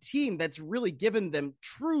only team that's really given them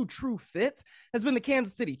true fits has been the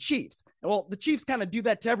Kansas City Chiefs. Well, the Chiefs kind of do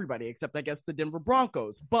that to everybody, except I guess the Denver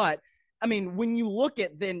Broncos. But I mean, when you look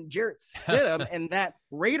at then Jarrett Stidham and that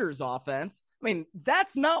Raiders offense, I mean,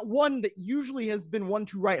 that's not one that usually has been one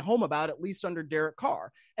to write home about, at least under Derek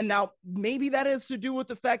Carr. And now maybe that has to do with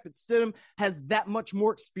the fact that Stidham has that much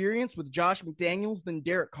more experience with Josh McDaniels than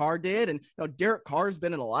Derek Carr did. And Derek Carr has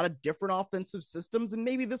been in a lot of different offensive systems, and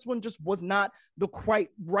maybe this one just was not the quite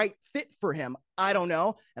right fit for him. I don't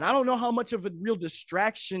know. And I don't know how much of a real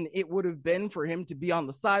distraction it would have been for him to be on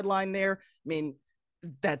the sideline there. I mean,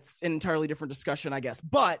 that's an entirely different discussion, I guess.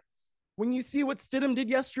 But when you see what Stidham did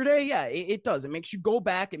yesterday, yeah, it does. It makes you go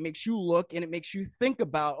back, it makes you look, and it makes you think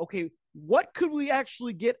about, okay, what could we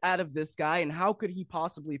actually get out of this guy, and how could he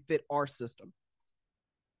possibly fit our system?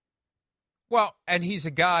 Well, and he's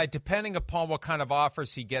a guy, depending upon what kind of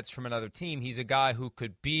offers he gets from another team, he's a guy who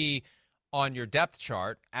could be on your depth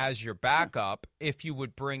chart as your backup if you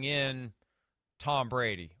would bring in Tom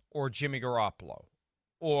Brady or Jimmy Garoppolo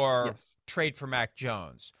or trade for Mac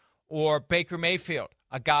Jones or Baker Mayfield,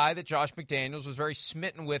 a guy that Josh McDaniels was very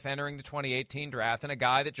smitten with entering the 2018 draft, and a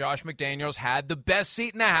guy that Josh McDaniels had the best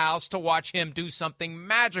seat in the house to watch him do something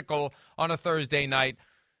magical on a Thursday night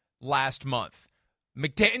last month.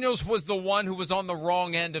 McDaniels was the one who was on the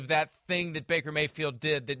wrong end of that thing that Baker Mayfield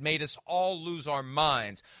did that made us all lose our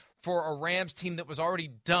minds. For a Rams team that was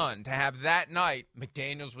already done, to have that night,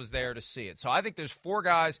 McDaniels was there to see it. So I think there's 4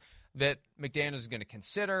 guys that McDaniels is going to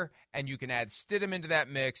consider, and you can add Stidham into that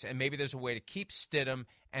mix, and maybe there's a way to keep Stidham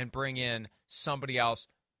and bring in somebody else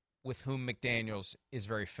with whom McDaniels is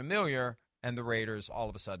very familiar, and the Raiders all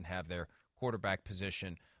of a sudden have their quarterback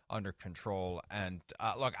position under control. And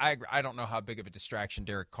look, I don't know how big of a distraction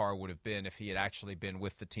Derek Carr would have been if he had actually been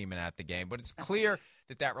with the team and at the game, but it's clear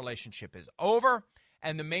that relationship is over.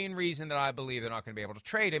 And the main reason that I believe they're not going to be able to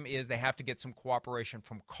trade him is they have to get some cooperation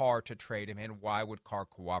from Carr to trade him. And why would Carr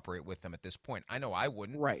cooperate with them at this point? I know I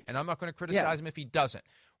wouldn't. Right. And I'm not going to criticize him if he doesn't.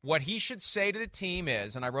 What he should say to the team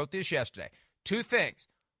is, and I wrote this yesterday, 2 things.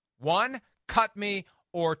 1, cut me,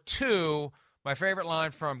 or 2, my favorite line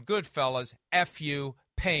from Goodfellas, F you,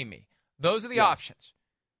 pay me. Those are the options.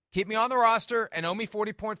 Keep me on the roster and owe me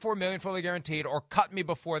 $40.4 million fully guaranteed, or cut me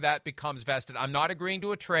before that becomes vested. I'm not agreeing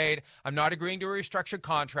to a trade. I'm not agreeing to a restructured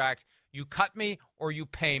contract. You cut me or you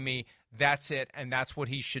pay me. That's it, and that's what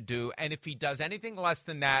he should do. And if he does anything less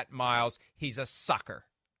than that, Miles, he's a sucker.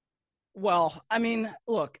 Well, I mean,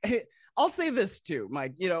 look, I'll say this too,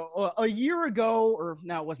 Mike. A year ago, or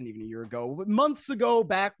now it wasn't even a year ago, but months ago,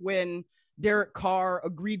 back when Derek Carr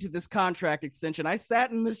agreed to this contract extension, I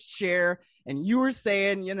sat in this chair and you were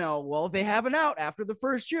saying, well, they have an out after the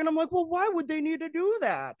first year. And I'm like, well, why would they need to do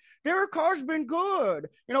that? Derek Carr's been good.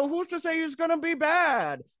 Who's to say he's going to be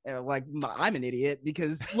bad? And I'm an idiot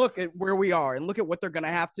because look at where we are and look at what they're going to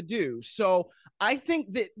have to do. So I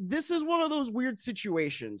think that this is one of those weird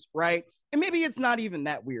situations, right? And maybe it's not even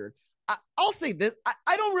that weird. I'll say this.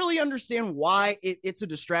 I don't really understand why it's a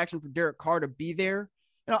distraction for Derek Carr to be there.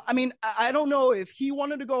 I mean, I don't know if he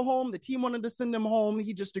wanted to go home, the team wanted to send him home,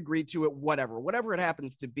 he just agreed to it, whatever it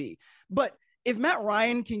happens to be. But if Matt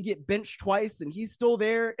Ryan can get benched twice and he's still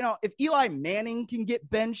there, if Eli Manning can get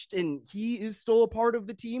benched and he is still a part of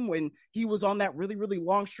the team when he was on that really, really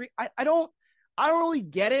long streak, I don't really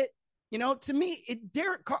get it. To me,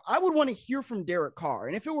 Derek Carr, I would want to hear from Derek Carr.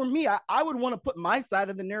 And if it were me, I would want to put my side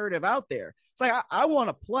of the narrative out there. It's like, I want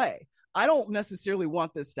to play. I don't necessarily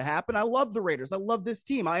want this to happen. I love the Raiders. I love this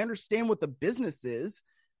team. I understand what the business is,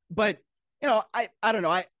 but I don't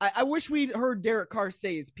know. I wish we'd heard Derek Carr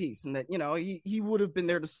say his piece and that, he would have been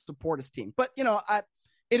there to support his team, but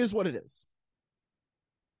it is what it is.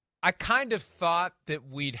 I kind of thought that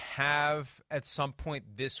we'd have at some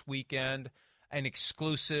point this weekend an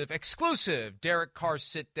exclusive Derek Carr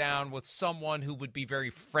sit down with someone who would be very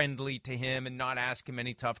friendly to him and not ask him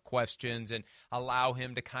any tough questions and allow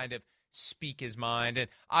him to kind of speak his mind. And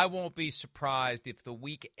I won't be surprised if the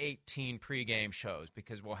Week 18 pregame shows,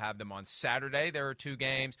 because we'll have them on Saturday. There are 2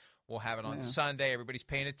 games. We'll have it on Sunday. Everybody's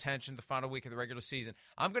paying attention to the final week of the regular season.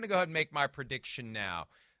 I'm going to go ahead and make my prediction now.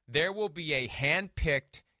 There will be a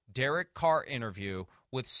hand-picked Derek Carr interview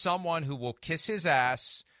with someone who will kiss his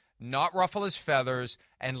ass, not ruffle his feathers,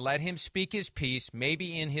 and let him speak his piece,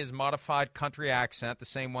 maybe in his modified country accent, the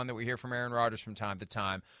same one that we hear from Aaron Rodgers from time to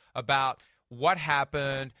time, about what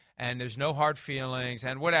happened, and there's no hard feelings,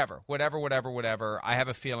 and whatever. I have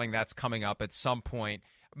a feeling that's coming up at some point.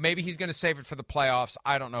 Maybe he's going to save it for the playoffs.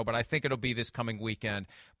 I don't know, but I think it'll be this coming weekend.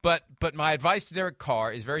 But my advice to Derek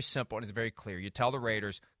Carr is very simple and it's very clear. You tell the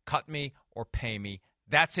Raiders, cut me or pay me.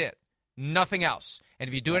 That's it. Nothing else. And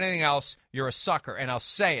if you do anything else, you're a sucker. And I'll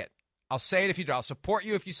say it. I'll say it if you do. I'll support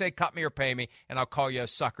you if you say cut me or pay me, and I'll call you a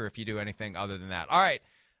sucker if you do anything other than that. All right,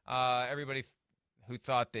 everybody, who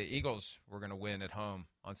thought the Eagles were going to win at home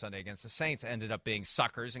on Sunday against the Saints ended up being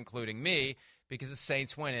suckers, including me, because the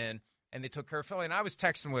Saints went in and they took care of Philly. And I was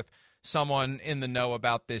texting with someone in the know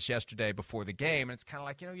about this yesterday before the game, and it's kind of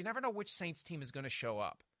like, you never know which Saints team is going to show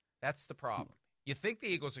up. That's the problem. You think the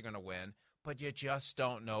Eagles are going to win, but you just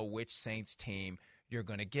don't know which Saints team you're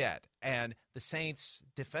going to get. And the Saints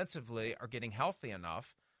defensively are getting healthy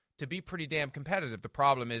enough to be pretty damn competitive. The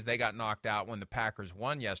problem is they got knocked out when the Packers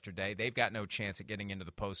won yesterday. They've got no chance at getting into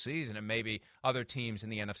the postseason, and maybe other teams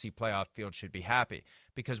in the NFC playoff field should be happy,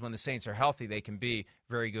 because when the Saints are healthy, they can be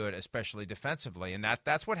very good, especially defensively, and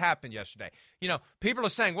that's what happened yesterday. People are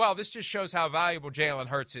saying, well, this just shows how valuable Jalen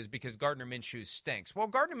Hurts is because Gardner Minshew stinks. Well,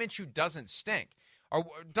 Gardner Minshew doesn't stink. Or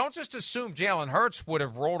don't just assume Jalen Hurts would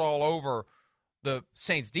have rolled all over the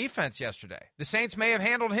Saints defense yesterday. The Saints may have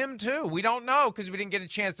handled him too. We don't know because we didn't get a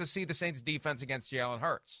chance to see the Saints defense against Jalen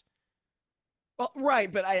Hurts. Well,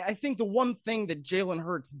 right, but I think the one thing that Jalen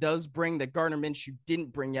Hurts does bring that Gardner Minshew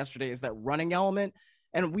didn't bring yesterday is that running element.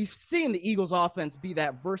 And we've seen the Eagles offense be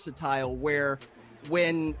that versatile where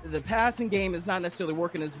when the passing game is not necessarily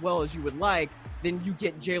working as well as you would like, then you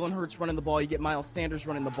get Jalen Hurts running the ball, you get Miles Sanders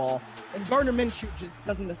running the ball, and Gardner Minshew just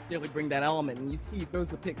doesn't necessarily bring that element. And you see he throws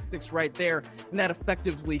the pick six right there, and that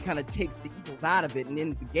effectively kind of takes the Eagles out of it and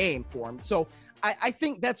ends the game for him. So I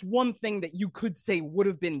think that's one thing that you could say would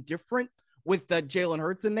have been different with Jalen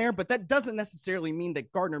Hurts in there, but that doesn't necessarily mean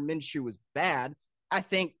that Gardner Minshew is bad. I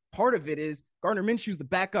think part of it is Gardner Minshew's the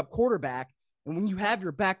backup quarterback, and when you have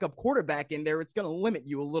your backup quarterback in there, it's going to limit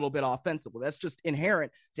you a little bit offensively. That's just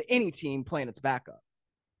inherent to any team playing its backup.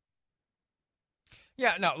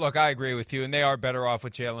 Yeah, no, look, I agree with you, and they are better off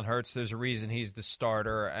with Jalen Hurts. There's a reason he's the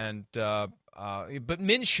starter. But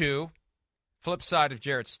Minshew, flip side of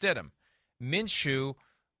Jarrett Stidham, Minshew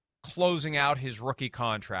closing out his rookie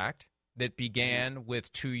contract that began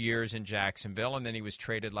with 2 years in Jacksonville, and then he was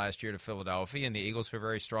traded last year to Philadelphia, and the Eagles were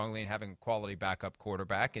very strongly in having a quality backup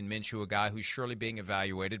quarterback, and Minshew, a guy who's surely being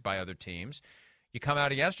evaluated by other teams. You come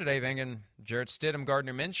out of yesterday thinking Jarrett Stidham,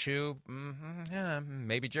 Gardner Minshew,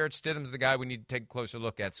 maybe Jarrett Stidham's the guy we need to take a closer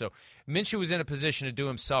look at. So Minshew was in a position to do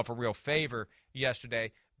himself a real favor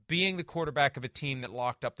yesterday, being the quarterback of a team that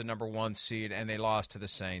locked up the number 1 seed, and they lost to the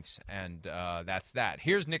Saints, and that's that.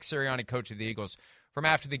 Here's Nick Sirianni, coach of the Eagles, from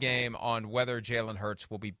after the game on whether Jalen Hurts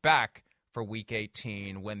will be back for Week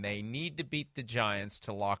 18 when they need to beat the Giants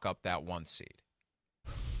to lock up that 1 seed.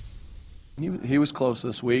 He was close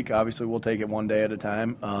this week. Obviously, we'll take it one day at a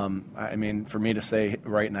time. For me to say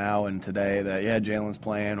right now and today that, Jalen's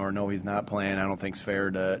playing or no, he's not playing, I don't think is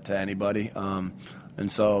fair to anybody. And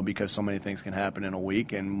so because so many things can happen in a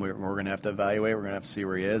week, and we're going to have to evaluate, we're going to have to see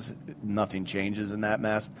where he is. Nothing changes in that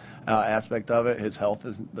aspect of it. His health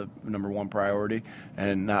is the number 1 priority,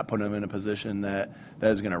 and not putting him in a position that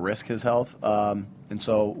is going to risk his health. And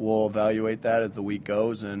so we'll evaluate that as the week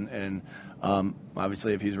goes, and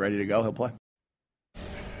obviously if he's ready to go, he'll play.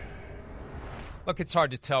 Look, it's hard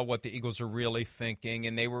to tell what the Eagles are really thinking,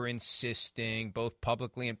 and they were insisting, both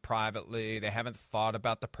publicly and privately, they haven't thought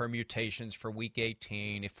about the permutations for Week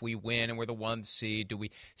 18. If we win and we're the 1 seed, do we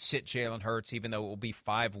sit Jalen Hurts, even though it will be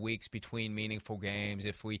 5 weeks between meaningful games?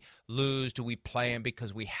 If we lose, do we play him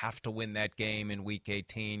because we have to win that game in Week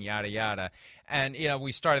 18, yada, yada. And,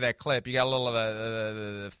 we started that clip. You got a little of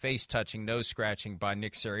the face-touching, nose-scratching by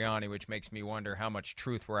Nick Sirianni, which makes me wonder how much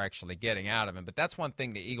truth we're actually getting out of him. But that's one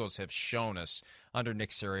thing the Eagles have shown us under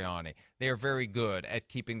Nick Sirianni. They are very good at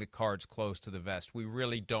keeping the cards close to the vest. We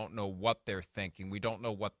really don't know what they're thinking. We don't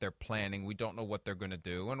know what they're planning. We don't know what they're going to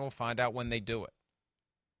do, and we'll find out when they do it.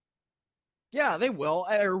 Yeah, they will,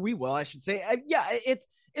 or we will, I should say.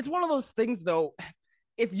 It's one of those things, though.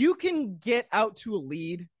 If you can get out to a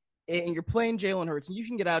lead, and you're playing Jalen Hurts, and you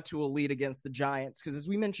can get out to a lead against the Giants, because as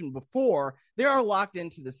we mentioned before, they are locked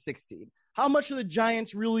into the 6th seed. How much are the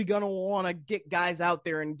Giants really going to want to get guys out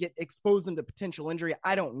there and get exposed them to potential injury?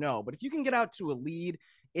 I don't know. But if you can get out to a lead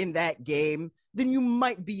in that game, then you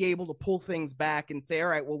might be able to pull things back and say, all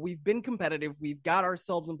right, well, we've been competitive. We've got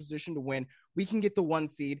ourselves in position to win. We can get the 1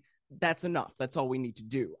 seed. That's enough. That's all we need to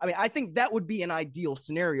do. I think that would be an ideal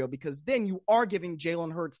scenario, because then you are giving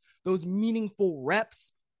Jalen Hurts those meaningful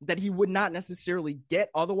reps that he would not necessarily get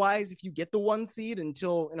otherwise if you get the 1 seed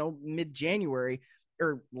until, mid-January.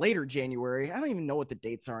 Or later January. I don't even know what the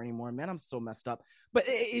dates are anymore, man. I'm so messed up. But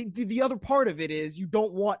the other part of it is you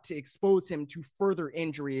don't want to expose him to further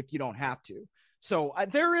injury if you don't have to. So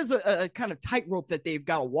there is a kind of tightrope that they've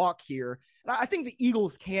got to walk here. And I think the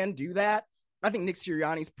Eagles can do that. I think Nick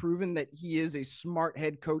Sirianni's proven that he is a smart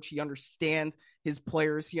head coach. He understands his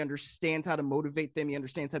players. He understands how to motivate them. He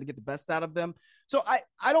understands how to get the best out of them. So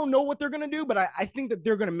I don't know what they're going to do, but I think that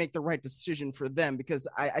they're going to make the right decision for them, because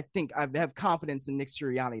I think I have confidence in Nick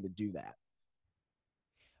Sirianni to do that.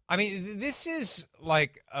 I mean, this is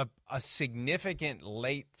like a significant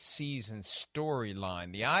late season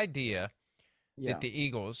storyline. The idea that the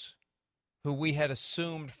Eagles, who we had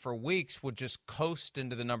assumed for weeks would just coast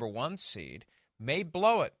into the number 1 seed, may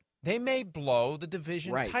blow it. They may blow the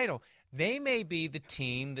division title. They may be the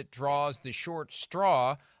team that draws the short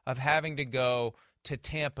straw of having to go to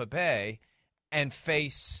Tampa Bay and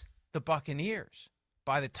face the Buccaneers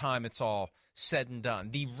by the time it's all said and done.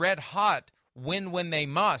 The red hot win when they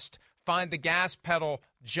must, find the gas pedal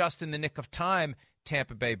just in the nick of time,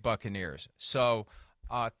 Tampa Bay Buccaneers. So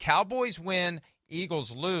Cowboys win,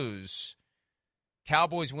 Eagles lose.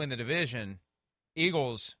 Cowboys win the division.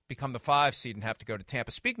 Eagles become the 5 seed and have to go to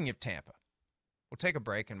Tampa. Speaking of Tampa, we'll take a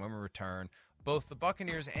break, and when we return, both the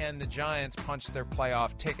Buccaneers and the Giants punched their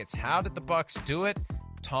playoff tickets. How did the Bucs do it?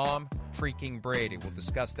 Tom freaking Brady. We'll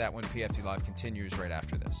discuss that when PFT Live continues right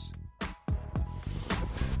after this.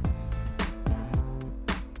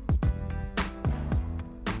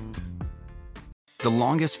 The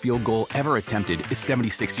longest field goal ever attempted is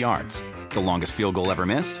 76 yards. The longest field goal ever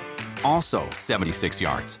missed? Also 76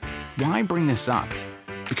 yards. Why bring this up?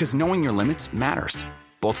 Because knowing your limits matters,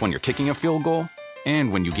 both when you're kicking a field goal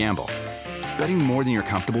and when you gamble. Betting more than you're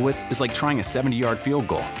comfortable with is like trying a 70-yard field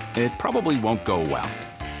goal. It probably won't go well.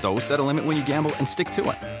 So set a limit when you gamble and stick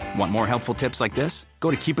to it. Want more helpful tips like this?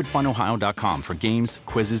 Go to keepitfunohio.com for games,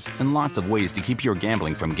 quizzes, and lots of ways to keep your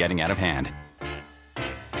gambling from getting out of hand.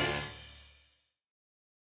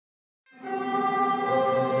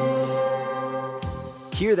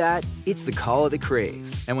 Hear that? It's the call of the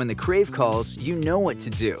Crave. And when the Crave calls, you know what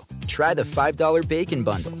to do. Try the $5 Bacon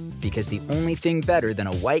Bundle, because the only thing better than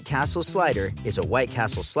a White Castle slider is a White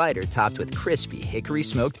Castle slider topped with crispy hickory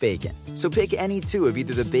smoked bacon. So pick any 2 of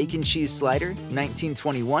either the Bacon Cheese Slider,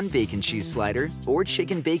 1921 Bacon Cheese Slider, or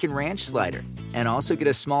Chicken Bacon Ranch Slider. And also get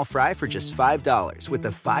a small fry for just $5 with the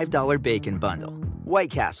 $5 Bacon Bundle.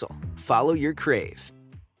 White Castle. Follow your Crave.